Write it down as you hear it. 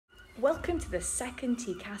Welcome to the second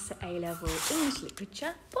TKASA A-Level English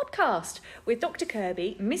Literature podcast with Dr.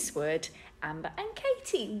 Kirby, Miss Wood, Amber and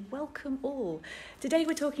Katie. Welcome all. Today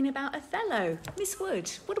we're talking about Othello. Miss Wood,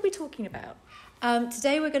 what are we talking about?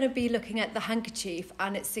 Today we're going to be looking at the handkerchief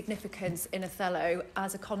and its significance in Othello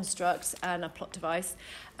as a construct and a plot device,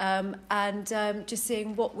 and just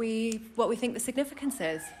seeing what we think the significance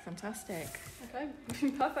is. Fantastic. Okay,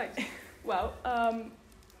 perfect. Well,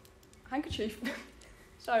 handkerchief.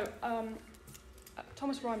 So,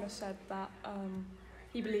 Thomas Rhymer said that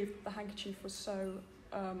he believed the handkerchief was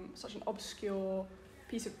such an obscure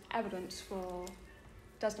piece of evidence for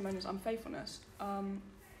Desdemona's unfaithfulness,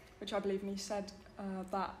 which I believe, and he said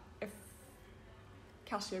that if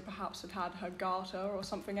Cassio perhaps had had her garter or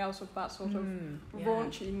something else of that sort of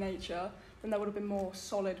raunchy nature, then there would have been more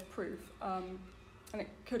solid proof, and it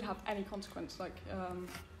could have any consequence, like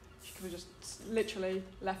she could have just literally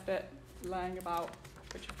left it laying about,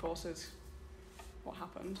 which of course is what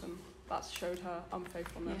happened, and that showed her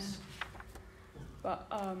unfaithfulness. Yeah. But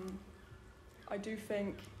I do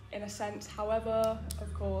think, in a sense, however,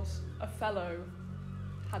 of course, Othello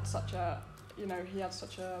had such a, he had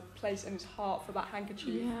such a place in his heart for that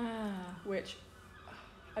handkerchief, which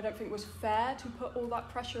I don't think was fair to put all that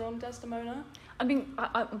pressure on Desdemona. I mean,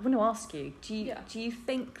 I want to ask you, do you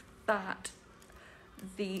think that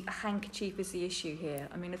the handkerchief is the issue here?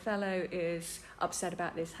 I mean, Othello is upset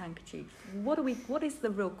about this handkerchief. What is the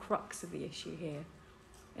real crux of the issue here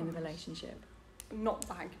in the relationship? Not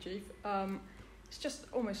the handkerchief. It's just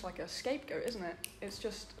almost like a scapegoat, isn't it? It's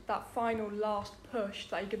just that final last push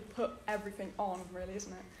that he could put everything on, really,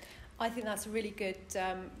 isn't it? I think that's a really good,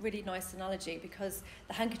 really nice analogy, because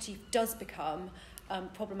the handkerchief does become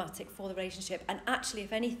problematic for the relationship, and actually,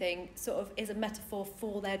 if anything, sort of is a metaphor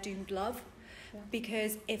for their doomed love. Yeah.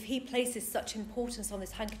 Because if he places such importance on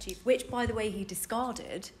this handkerchief, which, by the way, he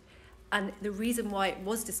discarded, and the reason why it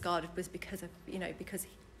was discarded was because of,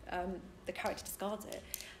 the character discards it,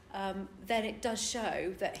 then it does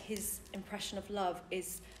show that his impression of love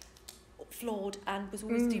is flawed and was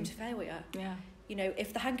always doomed to failure. Yeah.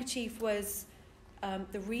 If the handkerchief was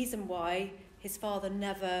the reason why his father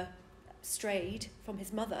never strayed from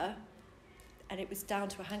his mother, and it was down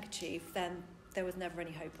to a handkerchief, then there was never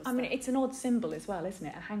any hope. I mean, it's an odd symbol as well, isn't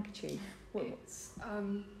it? A handkerchief.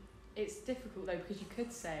 It's difficult though, because you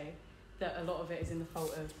could say that a lot of it is in the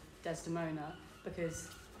fault of Desdemona, because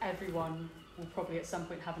everyone will probably at some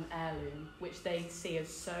point have an heirloom which they see as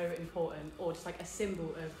so important, or just like a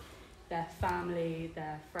symbol of their family,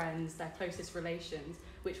 their friends, their closest relations,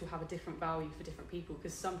 which will have a different value for different people.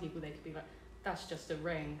 Because some people, they could be like, that's just a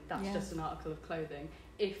ring, that's just an article of clothing.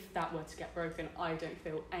 If that were to get broken, I don't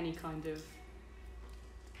feel any kind of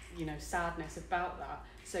sadness about that.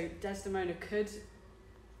 So Desdemona could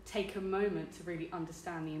take a moment to really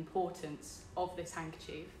understand the importance of this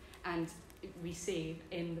handkerchief, and we see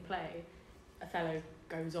in the play Othello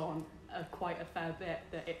goes on quite a fair bit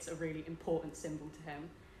that it's a really important symbol to him,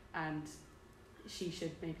 and she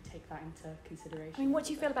should maybe take that into consideration. I mean, what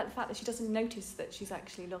do you feel about the fact that she doesn't notice that she's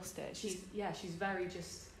actually lost it? She's very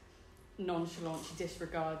just nonchalant, she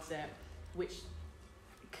disregards it, which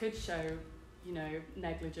could show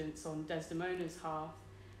negligence on Desdemona's half,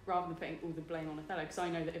 rather than putting all the blame on Othello. Because I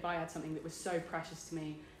know that if I had something that was so precious to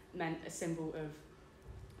me, meant a symbol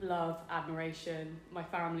of love, admiration, my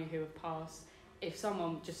family who have passed, if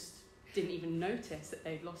someone just didn't even notice that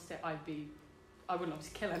they'd lost it, I wouldn't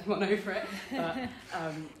obviously kill anyone over it, but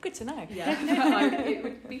good to know. Yeah, it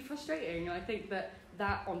would be frustrating. And I think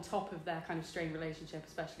that on top of their kind of strained relationship,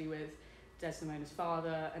 especially with Desdemona's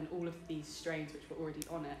father and all of these strains which were already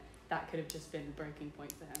on it, that could have just been the breaking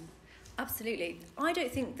point for him. Absolutely. I don't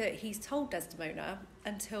think that he's told Desdemona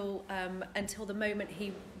until the moment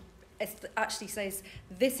he actually says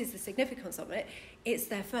this is the significance of it. It's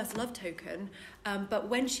their first love token, but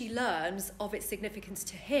when she learns of its significance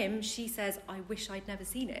to him, she says, I wish I'd never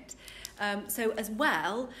seen it. So as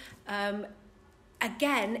well,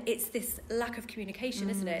 again, it's this lack of communication,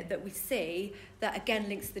 isn't it, that we see that again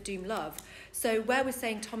links to the doomed love. So where we're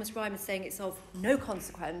saying Thomas Rhymer is saying it's of no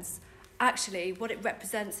consequence, actually what it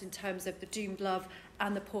represents in terms of the doomed love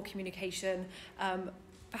and the poor communication,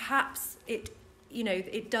 perhaps it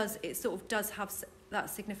sort of does have that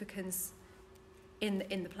significance in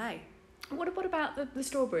the play. What about the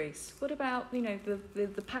strawberries? What about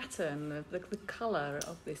the pattern, the colour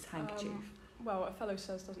of this handkerchief? Well, Othello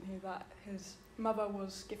says, doesn't he, that his mother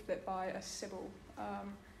was gifted it by a sibyl,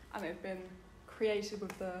 and it had been created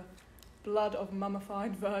with the blood of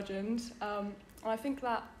mummified virgins. And I think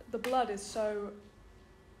that the blood is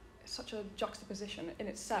such a juxtaposition in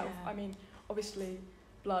itself. Yeah. I mean, obviously,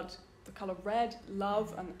 blood the colour red,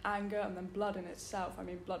 love and anger, and then blood in itself. I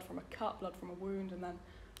mean, blood from a cut, blood from a wound, and then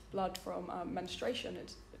blood from menstruation.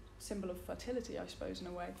 It's a symbol of fertility, I suppose, in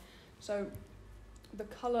a way. So the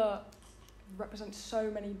colour represents so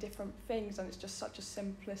many different things, and it's just such a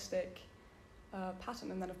simplistic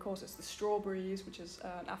pattern. And then, of course, it's the strawberries, which is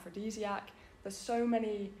an aphrodisiac. There's so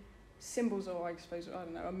many symbols, or I suppose, I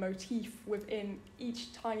don't know, a motif within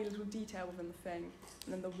each tiny little detail within the thing.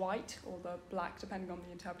 And then the white or the black, depending on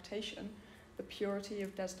the interpretation, the purity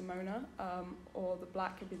of Desdemona, or the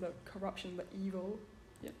black could be the corruption, the evil.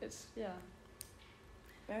 It's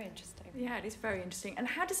very interesting. Yeah, it is very interesting. And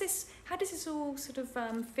how does this all sort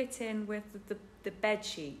of fit in with the bed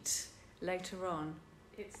sheet later on?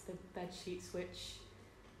 It's the bed sheets which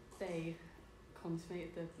they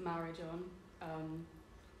consummated the marriage on,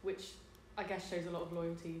 which I guess shows a lot of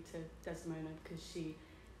loyalty to Desdemona, because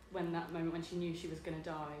when she knew she was going to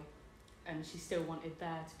die, and she still wanted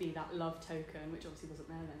there to be that love token, which obviously wasn't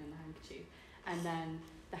there then in the handkerchief. And then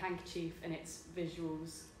the handkerchief and its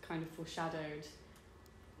visuals kind of foreshadowed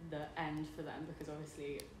the end for them, because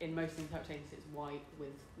obviously in most interpretations it's white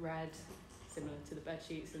with red, similar to the bed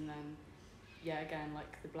sheets, and then again,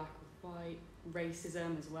 like the black with white,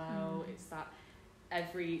 racism as well. It's that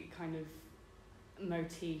every kind of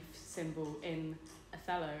motif symbol in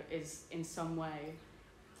Othello is in some way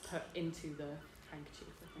put into the handkerchief,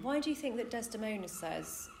 I think. Why do you think that Desdemona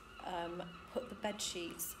says put the bed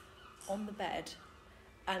sheets on the bed,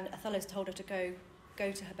 and Othello's told her to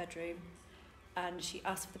go to her bedroom, and she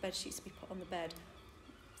asked for the bed sheets to be put on the bed,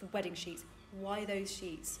 the wedding sheets? Why those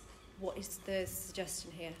sheets? What is the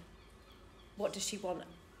suggestion here? What does she want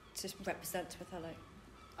to represent to Othello?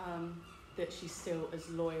 That she's still as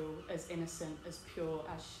loyal, as innocent, as pure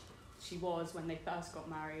as she was when they first got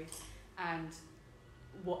married, and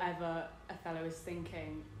whatever Othello is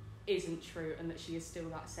thinking isn't true, and that she is still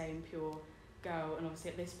that same pure girl. And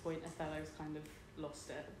obviously at this point Othello's kind of lost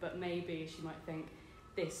it, but maybe she might think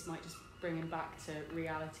this might just bring him back to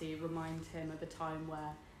reality, remind him of a time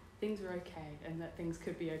where things were okay and that things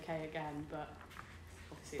could be okay again. But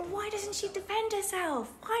obviously, but why doesn't she defend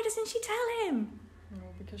herself? Why doesn't she tell him?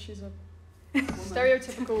 Well, because she's a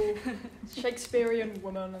stereotypical Shakespearean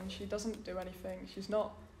woman, and she doesn't do anything. She's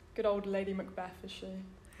not good old Lady Macbeth, is she?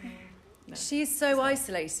 No. She's so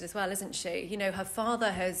isolated as well, isn't she? You know, her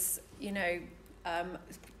father has,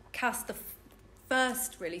 cast the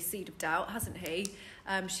first really seed of doubt, hasn't he?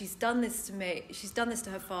 She's done this to me. She's done this to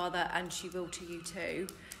her father, and she will to you too.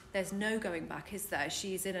 There's no going back, is there?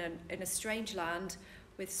 She's in a strange land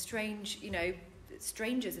with strange,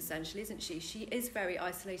 strangers essentially, isn't she? She is very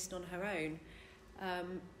isolated on her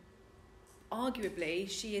own. Arguably,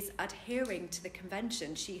 she is adhering to the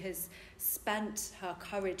convention. She has spent her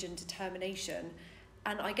courage and determination,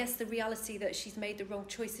 and I guess the reality that she's made the wrong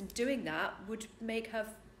choice in doing that would make her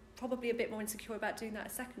probably a bit more insecure about doing that a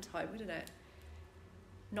second time, wouldn't it?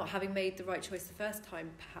 Not having made the right choice the first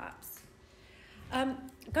time, perhaps.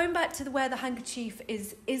 Going back to where the handkerchief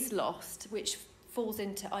is lost, which falls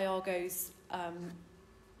into Iago's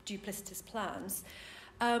duplicitous plans,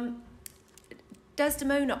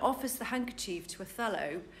 Desdemona offers the handkerchief to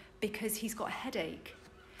Othello because he's got a headache,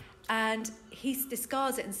 and he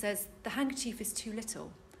discards it and says the handkerchief is too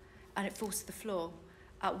little, and it falls to the floor,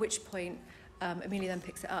 at which point Amelia then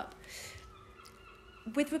picks it up.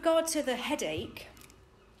 With regard to the headache,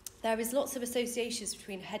 there is lots of associations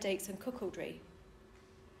between headaches and cuckoldry.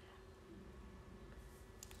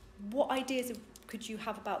 What ideas could you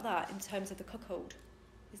have about that in terms of the cuckold?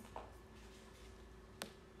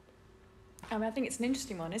 I think it's an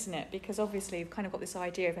interesting one, isn't it? Because obviously you've kind of got this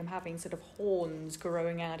idea of him having sort of horns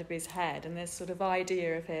growing out of his head, and this sort of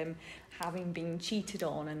idea of him having been cheated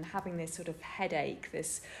on and having this sort of headache,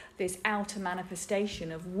 this outer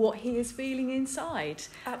manifestation of what he is feeling inside.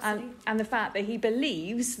 Absolutely. And the fact that he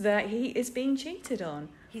believes that he is being cheated on.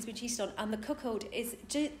 He's been cheated on, and the cuckold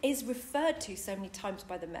is referred to so many times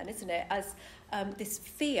by the men, isn't it, as this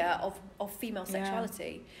fear of female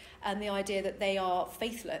sexuality, and the idea that they are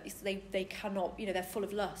faithless, they cannot, they're full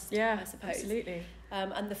of lust, I suppose. Absolutely.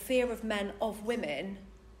 And the fear of men of women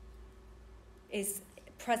is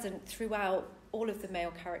present throughout all of the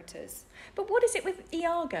male characters. But what is it with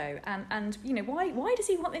Iago, and why does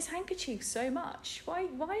he want this handkerchief so much?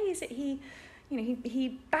 Why is it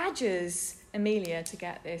he badgers Amelia to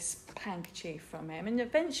get this handkerchief from him, and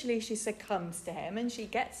eventually she succumbs to him and she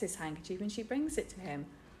gets this handkerchief and she brings it to him.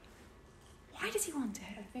 Why does he want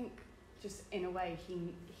it? I think just in a way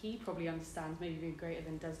he probably understands, maybe even greater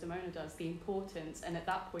than Desdemona does, the importance, and at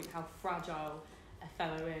that point how fragile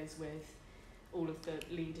Othello is with all of the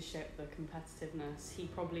leadership, the competitiveness. He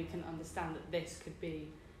probably can understand that this could be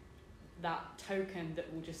that token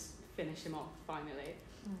that will just finish him off finally.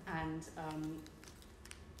 And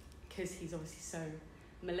because he's obviously so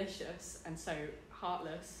malicious and so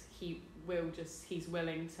heartless, he's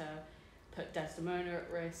willing to put Desdemona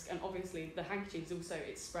at risk. And obviously the handkerchief is also,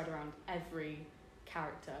 it's spread around every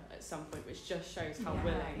character at some point, which just shows how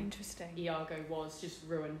willing Iago was to just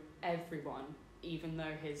ruin everyone, even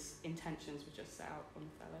though his intentions were just set out on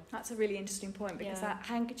Othello. That's a really interesting point, because that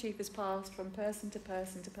handkerchief is passed from person to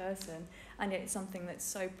person to person, and yet it's something that's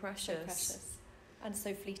so precious. And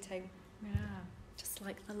so fleeting. Yeah. Just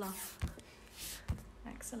like the love.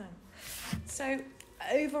 Excellent. So,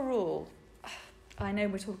 overall, I know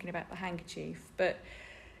we're talking about the handkerchief, but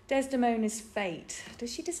Desdemona's fate,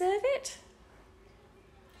 does she deserve it?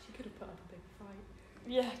 She could have put up a big fight.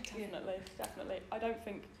 Yeah, definitely. I don't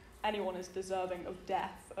think anyone is deserving of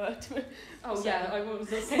death. I was not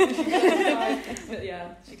saying she couldn't fight, but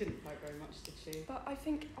yeah, she didn't fight very much, did she? But I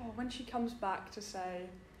think, when she comes back to say,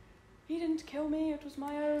 he didn't kill me, it was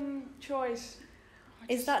my own choice.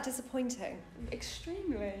 Is that disappointing?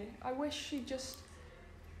 Extremely. I wish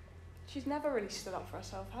she's never really stood up for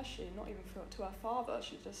herself, has she? Not even to her father.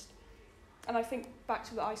 And I think back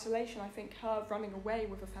to the isolation, I think her running away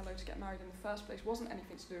with Othello to get married in the first place wasn't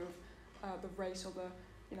anything to do with the race or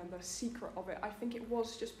the secret of it. I think it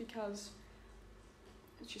was just because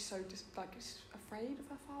she's so afraid of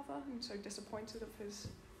her father and so disappointed of his.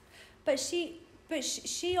 But she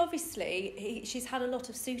obviously, she's had a lot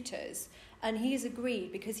of suitors, and he has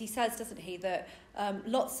agreed, because he says, doesn't he, that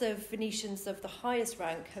lots of Venetians of the highest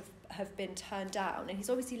rank have been turned down, and he's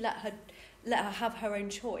obviously let her have her own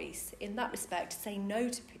choice in that respect, saying no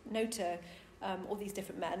to all these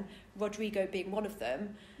different men, Rodrigo being one of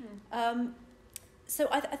them. So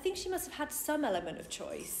I think she must have had some element of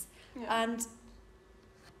choice, and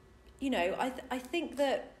I think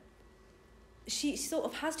that she sort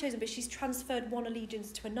of has chosen, but she's transferred one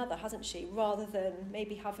allegiance to another, hasn't she? Rather than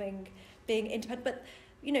maybe being independent. But,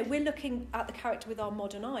 we're looking at the character with our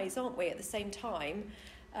modern eyes, aren't we? At the same time,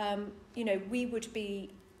 we would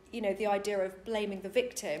be, the idea of blaming the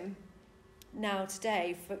victim now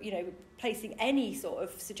today for, placing any sort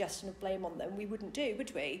of suggestion of blame on them, we wouldn't do,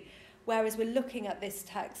 would we? Whereas we're looking at this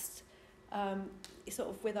text sort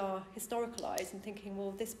of with our historical eyes and thinking,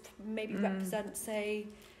 well, this maybe represents, say,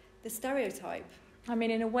 the stereotype. I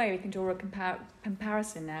mean, in a way, we can draw a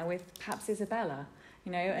comparison now with perhaps Isabella,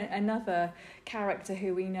 another character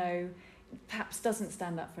who we know perhaps doesn't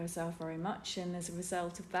stand up for herself very much, and as a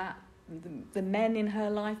result of that, the men in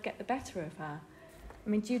her life get the better of her. I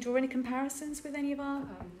mean, do you draw any comparisons with any of our...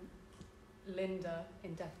 Linda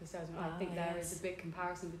in Deathly Salesman. I think there is a big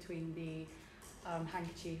comparison between the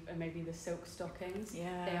handkerchief and maybe the silk stockings.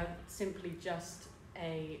 Yeah. They are simply just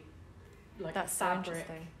a That's fabric.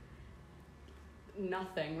 So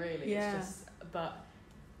nothing really. Yeah. It's just, but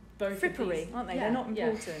both frippery, of these, aren't they? They're not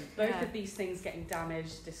important. Both of these things getting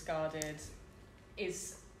damaged, discarded,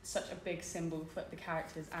 is such a big symbol for the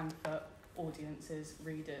characters and for audiences,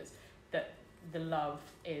 readers, that the love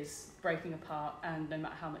is breaking apart, and no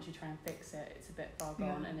matter how much you try and fix it, it's a bit far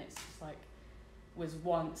gone, and it's just was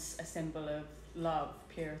once a symbol of love,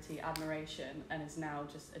 purity, admiration, and is now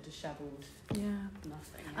just a dishevelled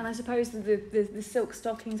nothing. And I suppose the silk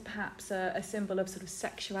stockings perhaps are a symbol of sort of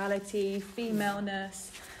sexuality,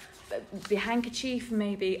 femaleness. The handkerchief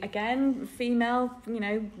maybe, again, female,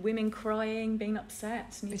 women crying, being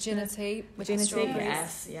upset. Virginity,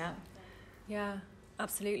 yes, Yeah,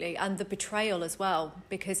 absolutely. And the betrayal as well,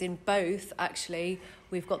 because in both, actually,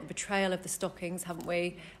 we've got the betrayal of the stockings, haven't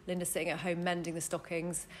we? Linda sitting at home mending the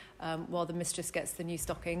stockings while the mistress gets the new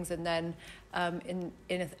stockings. And then in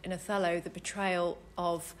Othello, the betrayal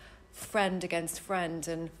of friend against friend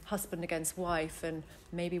and husband against wife, and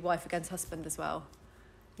maybe wife against husband as well.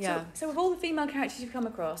 Yeah. So with all the female characters you've come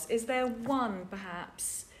across, is there one,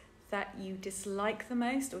 perhaps, that you dislike the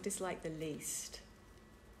most or dislike the least?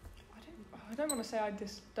 I don't want to say I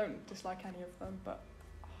don't dislike any of them, but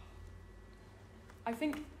I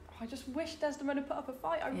think I just wish Desdemona put up a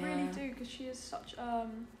fight. I really do, because she is such a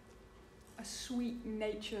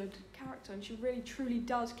sweet-natured character, and she really, truly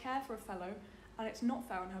does care for Othello, and it's not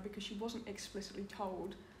fair on her because she wasn't explicitly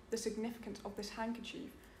told the significance of this handkerchief.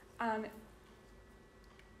 And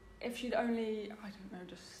if she'd only,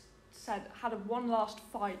 had one last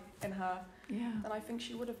fight in her, then I think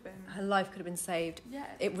she would have been... Her life could have been saved. Yeah.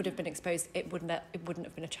 It would have been exposed. It wouldn't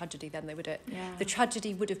have been a tragedy then, would it? Yeah. The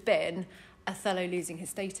tragedy would have been Othello losing his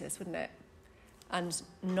status, wouldn't it? And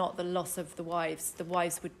not the loss of the wives. The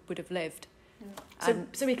wives would have lived. Yeah.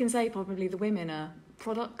 So we can say probably the women are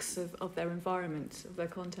products of their environment, of their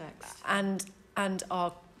context. And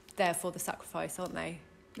are therefore the sacrifice, aren't they?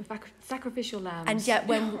 The sacrificial lambs. And yet,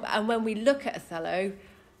 when we look at Othello,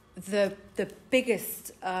 the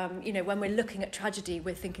biggest, when we're looking at tragedy,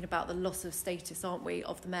 we're thinking about the loss of status, aren't we,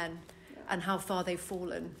 of the men, and how far they've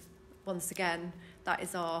fallen. Once again, that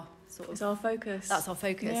is our It's our focus. That's our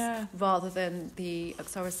focus, rather than the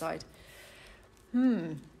uxoricide.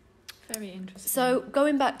 Very interesting. So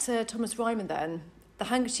going back to Thomas Riemann then, the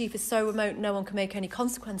handkerchief is so remote no one can make any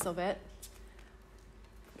consequence of it.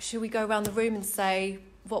 Should we go around the room and say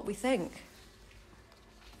what we think?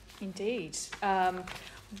 Indeed.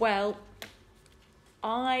 Well,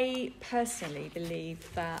 I personally believe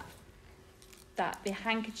that the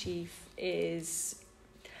handkerchief is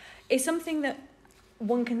something that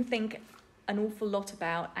one can think an awful lot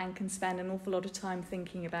about and can spend an awful lot of time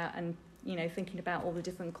thinking about, and thinking about all the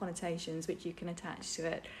different connotations which you can attach to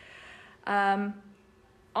it.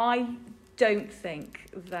 I don't think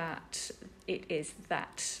that it is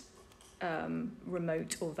that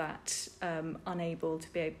remote or that unable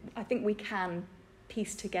to be. I think we can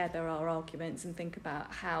piece together our arguments and think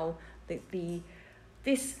about how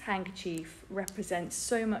this handkerchief represents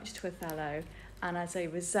so much to Othello, and as a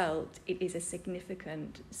result, it is a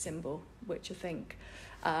significant symbol, which I think,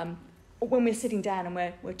 when we're sitting down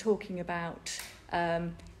and we're talking about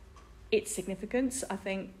its significance, I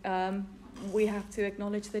think we have to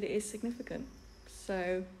acknowledge that it is significant.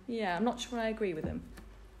 So, yeah, I'm not sure I agree with him.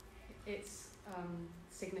 It's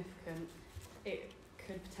significant. It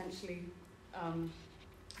could potentially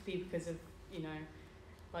be because of,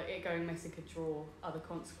 like it going missing could draw other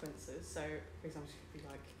consequences. So, for example, it could be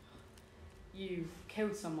like, you've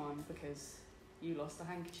killed someone because you lost the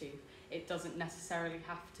handkerchief. It doesn't necessarily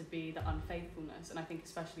have to be the unfaithfulness, and I think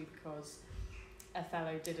especially because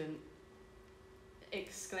Othello didn't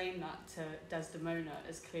exclaim that to Desdemona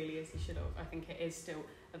as clearly as he should have. I think it is still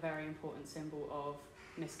a very important symbol of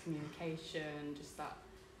miscommunication, just that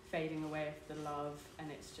fading away of the love, and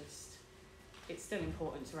it's still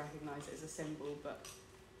important to recognise it as a symbol, but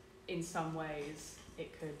in some ways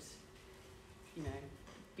it could,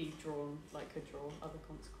 be drawn, could draw other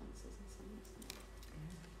consequences in some ways.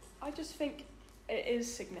 I just think it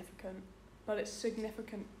is significant, but it's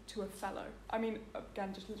significant to Othello. I mean,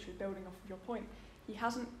 again, just literally building off of your point, he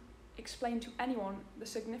hasn't explained to anyone the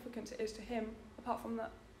significance it is to him, apart from the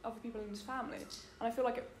other people in his family. And I feel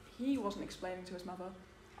like he wasn't explaining to his mother,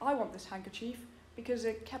 I want this handkerchief because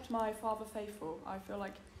it kept my father faithful. I feel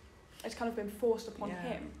like it's kind of been forced upon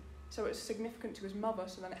him. So it's significant to his mother,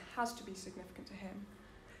 so then it has to be significant to him.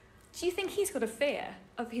 Do you think he's got a fear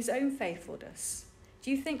of his own faithfulness? Do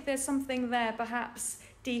you think there's something there perhaps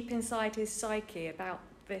deep inside his psyche about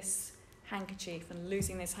this handkerchief and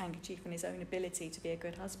losing this handkerchief and his own ability to be a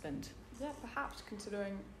good husband? Yeah, perhaps,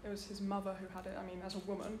 considering it was his mother who had it. I mean, as a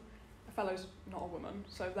woman, Othello's not a woman,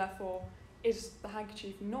 so therefore is the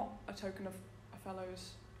handkerchief not a token of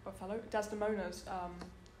Desdemona's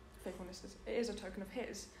faithfulness? It is a token of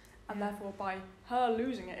his, and therefore by her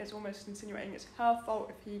losing it, it's almost insinuating it's her fault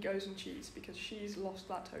if he goes and cheats because she's lost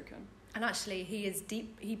that token. And actually, he is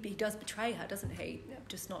deep. He does betray her, doesn't he? Yeah.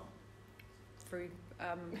 Just not through.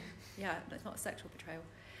 It's not a sexual betrayal.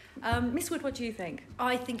 Miss Wood, what do you think?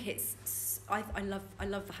 I think it's. I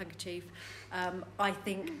love the handkerchief. I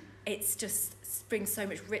think it's just brings so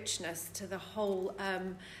much richness to the whole,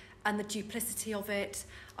 and the duplicity of it.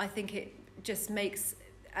 I think it just makes.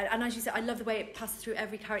 And as you said, I love the way it passes through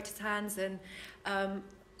every character's hands, and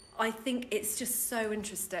I think it's just so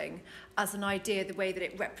interesting as an idea, the way that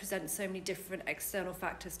it represents so many different external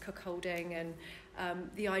factors, cuckolding, and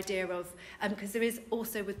the idea of, because there is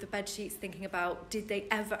also with the bed sheets thinking about, did they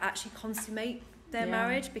ever actually consummate their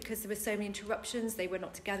marriage, because there were so many interruptions. They were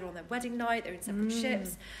not together on their wedding night, they were in separate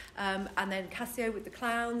ships, and then Cassio with the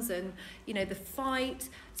clowns, and the fight.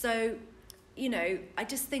 So I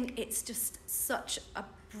just think it's just such a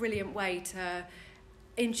brilliant way to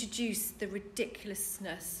introduce the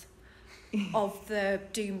ridiculousness of the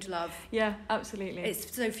doomed love. Yeah, absolutely.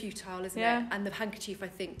 It's so futile, isn't it? And the handkerchief, I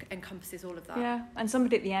think, encompasses all of that. Yeah, and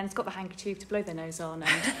somebody at the end's got the handkerchief to blow their nose on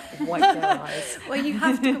and wipe their eyes. Well, you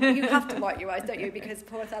have to wipe your eyes, don't you? Because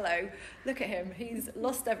poor Othello, look at him, he's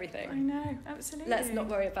lost everything. I know, absolutely. Let's not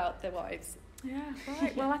worry about their wives. Yeah,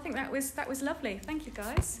 right. Well, I think that was lovely. Thank you,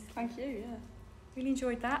 guys. Thank you, yeah. Really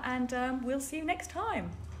enjoyed that, and we'll see you next time.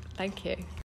 Thank you.